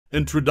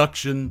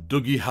Introduction: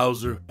 Doogie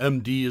Howser,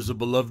 MD is a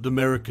beloved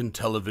American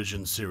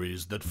television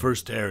series that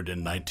first aired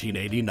in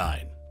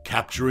 1989,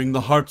 capturing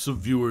the hearts of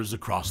viewers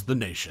across the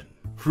nation.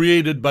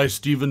 Created by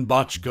Stephen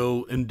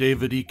Bochco and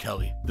David E.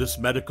 Kelley, this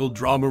medical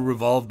drama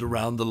revolved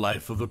around the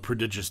life of a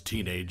prodigious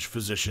teenage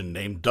physician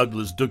named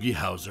Douglas Doogie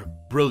Howser,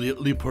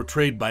 brilliantly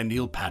portrayed by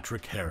Neil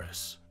Patrick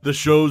Harris. The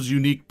show's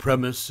unique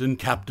premise and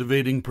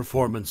captivating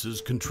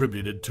performances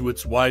contributed to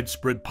its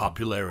widespread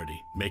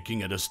popularity,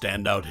 making it a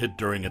standout hit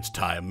during its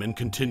time and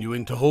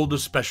continuing to hold a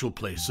special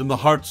place in the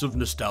hearts of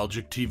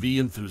nostalgic TV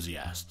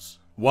enthusiasts.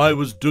 Why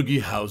was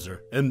Doogie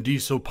Howser,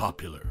 MD, so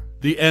popular?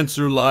 The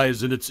answer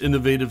lies in its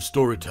innovative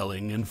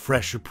storytelling and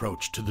fresh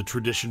approach to the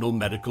traditional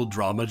medical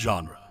drama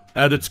genre.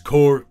 At its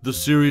core, the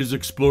series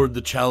explored the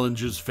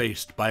challenges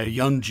faced by a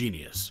young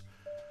genius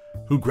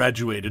who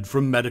graduated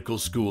from medical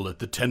school at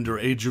the tender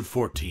age of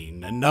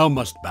 14 and now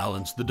must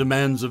balance the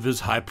demands of his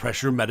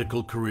high-pressure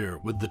medical career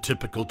with the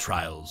typical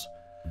trials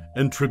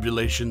and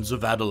tribulations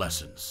of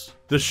adolescence.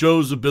 The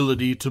show's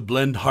ability to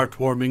blend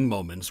heartwarming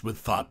moments with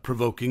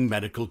thought-provoking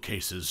medical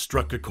cases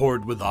struck a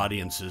chord with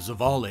audiences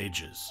of all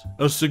ages.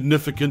 A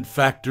significant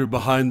factor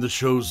behind the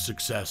show's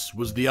success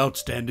was the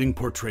outstanding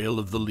portrayal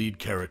of the lead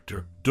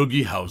character,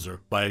 Doogie Howser,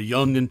 by a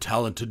young and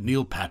talented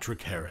Neil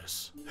Patrick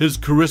Harris. His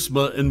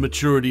charisma and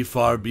maturity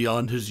far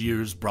beyond his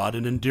years brought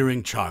an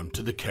endearing charm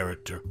to the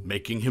character,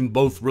 making him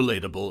both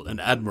relatable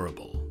and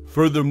admirable.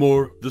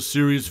 Furthermore, the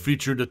series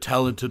featured a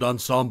talented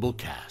ensemble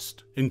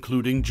cast,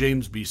 including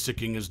James B.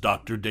 Sikking as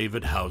Dr.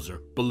 David Howser,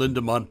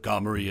 Belinda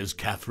Montgomery as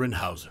Katherine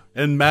Howser,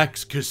 and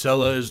Max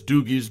Casella as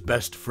Doogie's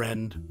best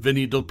friend,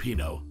 Vinnie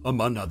Delpino,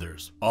 among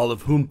others, all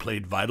of whom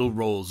played vital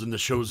roles in the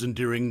show's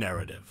endearing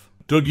narrative.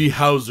 Doogie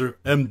Howser,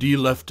 MD,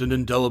 left an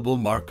indelible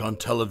mark on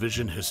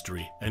television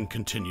history and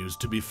continues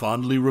to be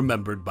fondly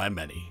remembered by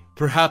many.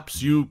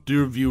 Perhaps you,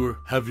 dear viewer,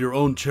 have your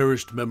own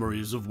cherished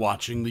memories of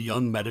watching the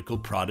young medical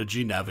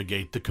prodigy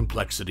navigate the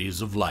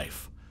complexities of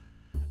life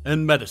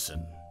and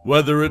medicine.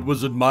 Whether it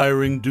was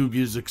admiring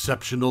Doogie's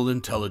exceptional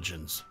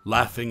intelligence,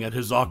 laughing at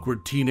his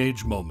awkward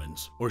teenage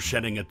moments, or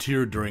shedding a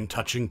tear during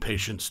touching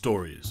patient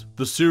stories,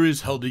 the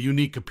series held a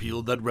unique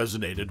appeal that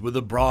resonated with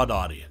a broad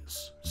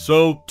audience.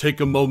 So, take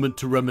a moment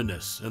to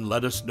reminisce and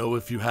let us know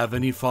if you have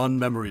any fond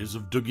memories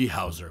of Doogie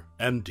Howser,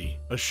 MD,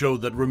 a show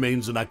that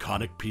remains an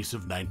iconic piece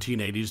of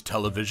 1980s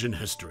television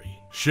history.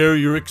 Share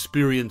your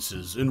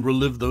experiences and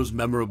relive those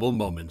memorable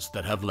moments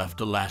that have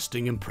left a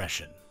lasting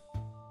impression.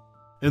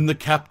 In the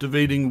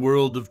captivating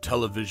world of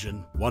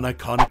television, one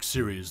iconic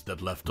series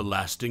that left a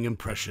lasting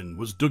impression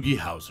was Doogie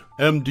Howser,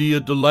 MD, a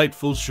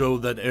delightful show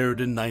that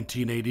aired in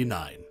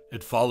 1989.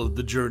 It followed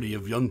the journey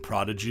of young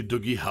prodigy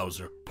Doogie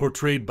Howser,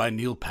 portrayed by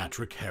Neil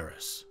Patrick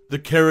Harris. The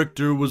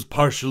character was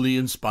partially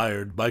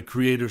inspired by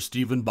creator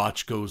Stephen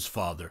Bochco's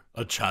father,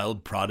 a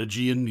child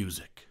prodigy in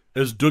music.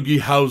 As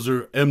Doogie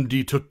Howser,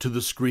 MD, took to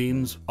the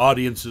screens,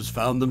 audiences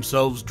found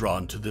themselves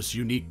drawn to this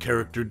unique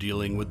character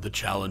dealing with the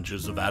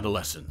challenges of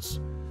adolescence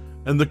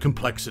and the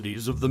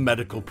complexities of the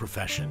medical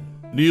profession.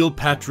 Neil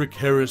Patrick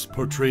Harris'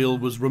 portrayal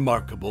was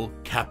remarkable,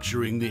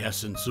 capturing the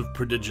essence of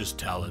prodigious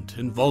talent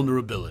and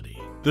vulnerability.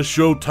 The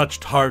show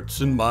touched hearts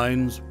and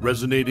minds,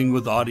 resonating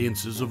with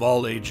audiences of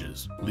all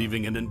ages,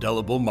 leaving an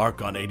indelible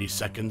mark on 80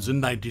 seconds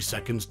and 90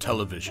 seconds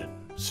television.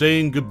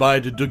 Saying goodbye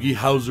to Doogie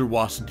Howser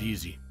wasn't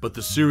easy, but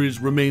the series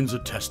remains a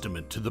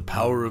testament to the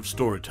power of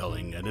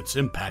storytelling and its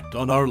impact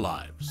on our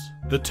lives.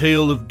 The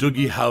tale of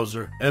Doogie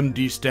Howser,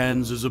 MD,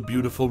 stands as a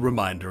beautiful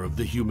reminder of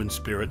the human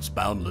spirit's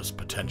boundless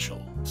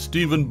potential.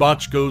 Stephen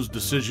Bochco's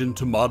decision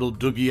to model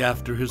Doogie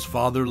after his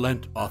father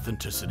lent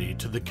authenticity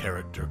to the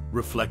character,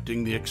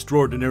 reflecting the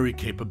extraordinary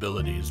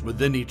capabilities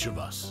within each of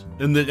us.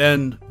 In the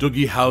end,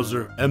 Doogie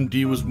Howser,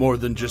 MD, was more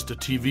than just a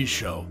TV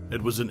show.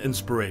 It was an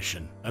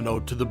inspiration, an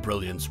ode to the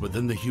brilliance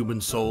within the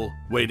human soul,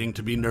 waiting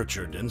to be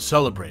nurtured and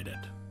celebrated.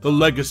 The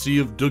legacy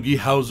of Doogie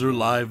Howser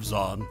lives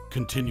on,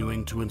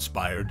 continuing to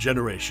inspire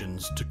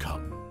generations to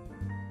come.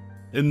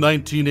 In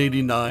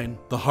 1989,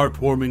 the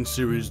heartwarming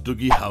series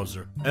Doogie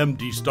Howser,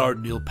 MD,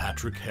 starred Neil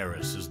Patrick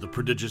Harris as the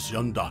prodigious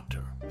young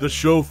doctor. The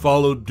show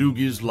followed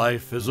Doogie's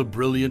life as a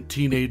brilliant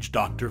teenage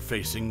doctor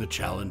facing the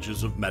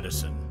challenges of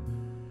medicine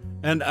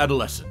and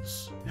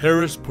adolescence.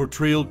 Harris'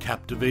 portrayal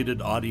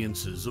captivated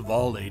audiences of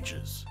all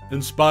ages.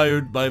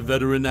 Inspired by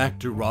veteran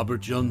actor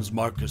Robert Young's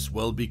Markus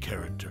Welby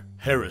character,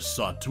 Harris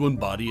sought to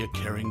embody a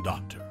caring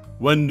doctor.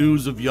 When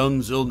news of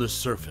Young's illness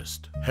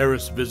surfaced,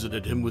 Harris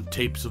visited him with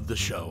tapes of the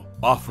show,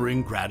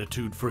 offering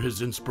gratitude for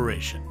his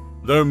inspiration.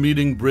 Their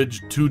meeting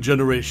bridged two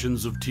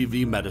generations of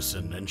TV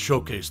medicine and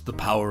showcased the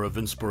power of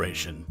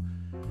inspiration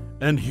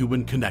and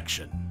human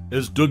connection.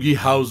 As Doogie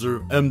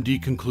Howser,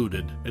 MD,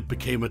 concluded, it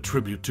became a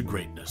tribute to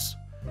greatness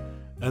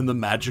and the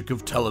magic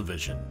of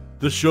television.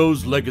 The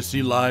show's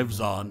legacy lives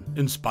on,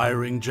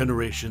 inspiring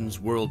generations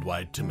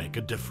worldwide to make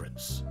a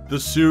difference. The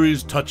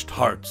series touched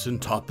hearts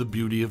and taught the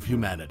beauty of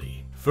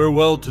humanity.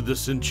 Farewell to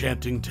this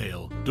enchanting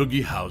tale,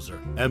 Doogie Howser,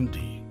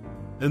 MD.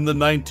 In the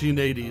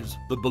 1980s,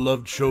 the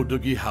beloved show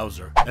Doogie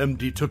Howser,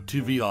 MD, took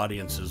TV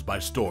audiences by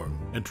storm,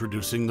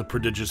 introducing the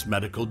prodigious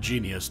medical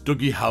genius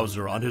Doogie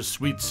Howser on his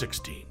Sweet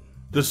 16.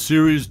 The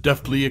series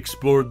deftly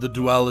explored the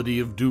duality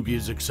of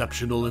Doogie's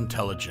exceptional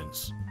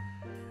intelligence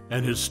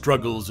and his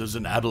struggles as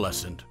an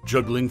adolescent,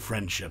 juggling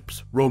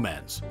friendships,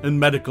 romance, and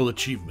medical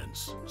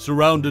achievements.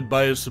 Surrounded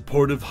by a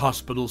supportive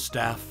hospital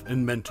staff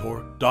and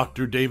mentor,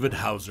 Dr. David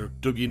Howser,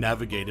 Doogie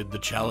navigated the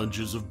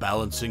challenges of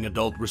balancing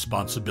adult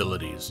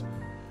responsibilities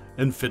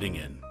and fitting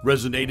in,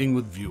 resonating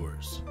with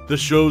viewers. The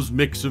show's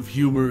mix of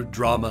humor,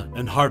 drama,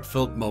 and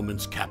heartfelt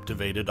moments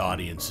captivated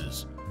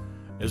audiences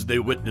as they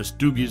witnessed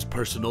Doogie's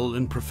personal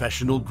and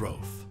professional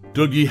growth.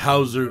 Doogie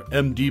Howser,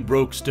 MD,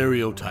 broke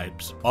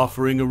stereotypes,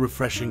 offering a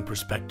refreshing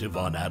perspective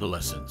on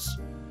adolescence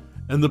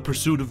and the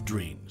pursuit of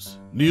dreams.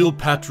 Neil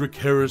Patrick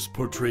Harris'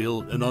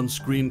 portrayal and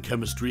on-screen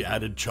chemistry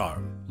added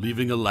charm,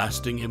 leaving a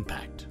lasting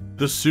impact.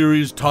 The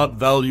series taught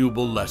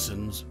valuable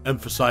lessons,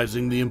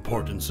 emphasizing the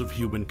importance of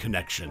human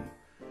connection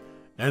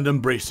and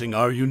embracing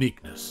our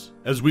uniqueness.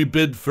 As we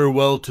bid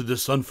farewell to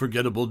this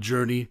unforgettable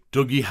journey,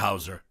 Doogie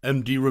Howser,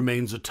 MD,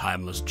 remains a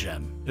timeless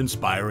gem,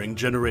 inspiring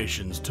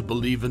generations to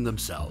believe in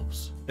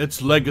themselves.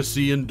 Its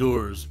legacy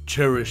endures,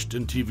 cherished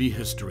in TV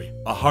history,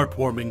 a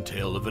heartwarming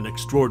tale of an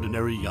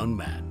extraordinary young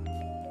man.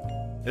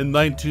 In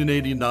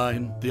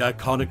 1989, the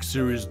iconic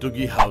series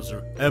Doogie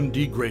Howser,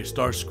 MD, graced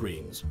our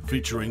screens,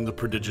 featuring the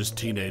prodigious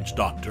teenage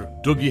doctor,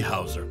 Doogie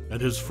Howser, and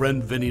his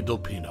friend Vinnie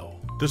Delpino.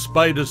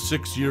 Despite a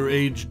 6-year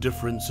age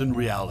difference in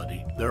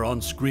reality, their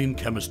on-screen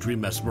chemistry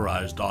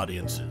mesmerized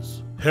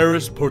audiences.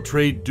 Harris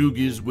portrayed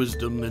Doogie's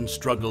wisdom and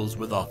struggles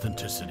with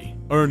authenticity,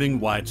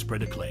 earning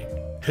widespread acclaim.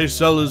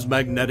 Casella's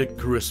magnetic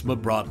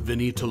charisma brought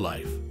Vinnie to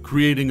life,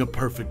 creating a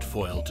perfect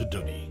foil to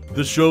Doogie.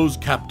 The show's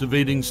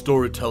captivating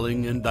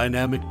storytelling and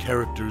dynamic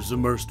characters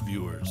immersed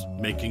viewers,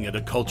 making it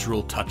a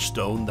cultural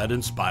touchstone that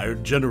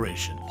inspired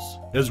generations.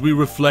 As we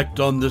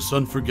reflect on this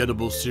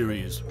unforgettable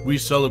series, we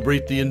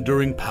celebrate the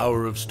enduring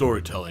power of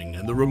storytelling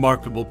and the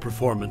remarkable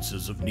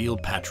performances of Neil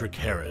Patrick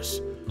Harris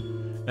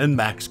and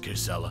Max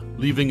Casella,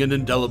 leaving an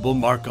indelible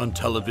mark on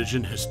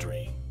television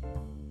history.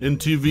 In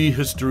TV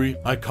history,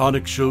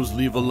 iconic shows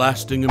leave a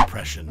lasting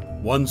impression.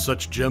 One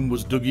such gem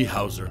was Doogie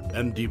Howser,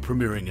 MD,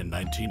 premiering in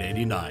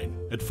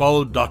 1989. It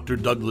followed Dr.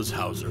 Douglas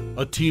Howser,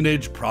 a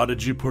teenage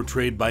prodigy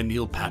portrayed by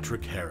Neil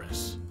Patrick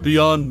Harris.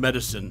 Beyond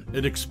medicine,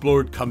 it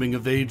explored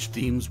coming-of-age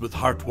themes with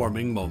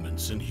heartwarming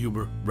moments and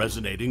humor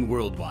resonating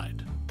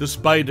worldwide.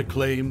 Despite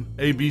acclaim,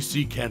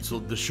 ABC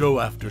canceled the show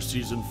after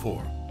season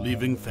 4,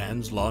 leaving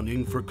fans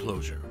longing for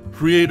closure.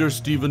 Creator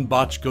Stephen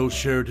Bochco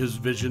shared his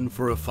vision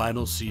for a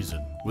final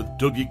season, with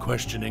Doogie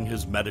questioning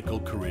his medical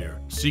career,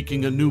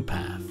 seeking a new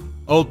path.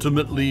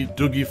 Ultimately,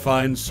 Doogie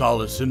finds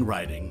solace in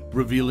writing,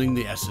 revealing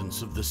the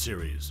essence of the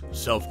series: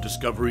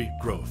 self-discovery,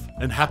 growth,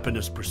 and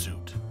happiness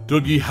pursuit.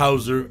 Doogie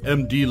Howser,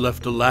 MD,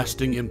 left a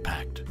lasting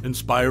impact,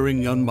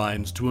 inspiring young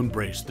minds to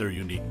embrace their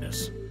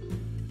uniqueness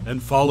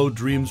and follow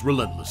dreams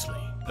relentlessly.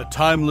 A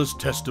timeless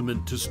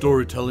testament to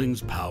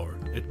storytelling's power,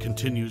 it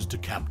continues to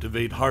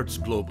captivate hearts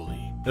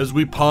globally. As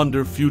we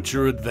ponder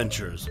future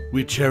adventures,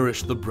 we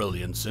cherish the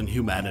brilliance and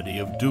humanity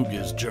of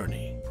Doogie's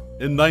journey.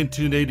 In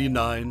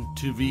 1989,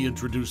 TV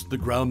introduced the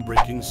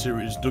groundbreaking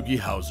series Doogie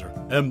Howser,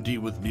 MD,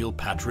 with Neil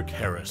Patrick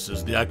Harris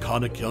as the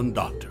iconic young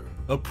doctor.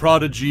 A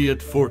prodigy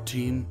at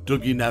 14,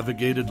 Doogie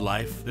navigated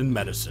life and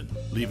medicine,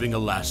 leaving a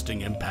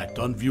lasting impact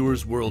on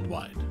viewers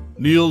worldwide.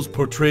 Neil's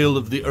portrayal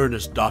of the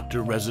earnest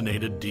doctor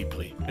resonated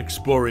deeply,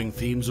 exploring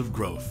themes of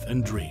growth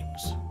and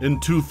dreams. In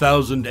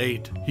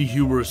 2008, he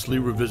humorously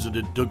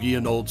revisited Doogie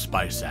in Old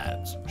Spice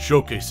ads,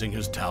 showcasing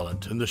his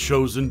talent and the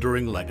show's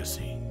enduring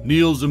legacy.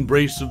 Neil's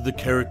embrace of the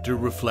character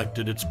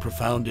reflected its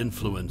profound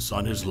influence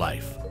on his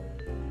life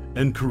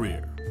and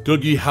career.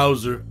 Doogie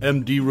Howser,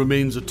 MD,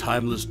 remains a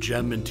timeless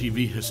gem in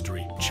TV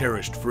history,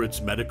 cherished for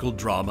its medical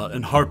drama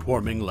and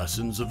heartwarming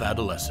lessons of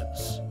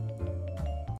adolescence.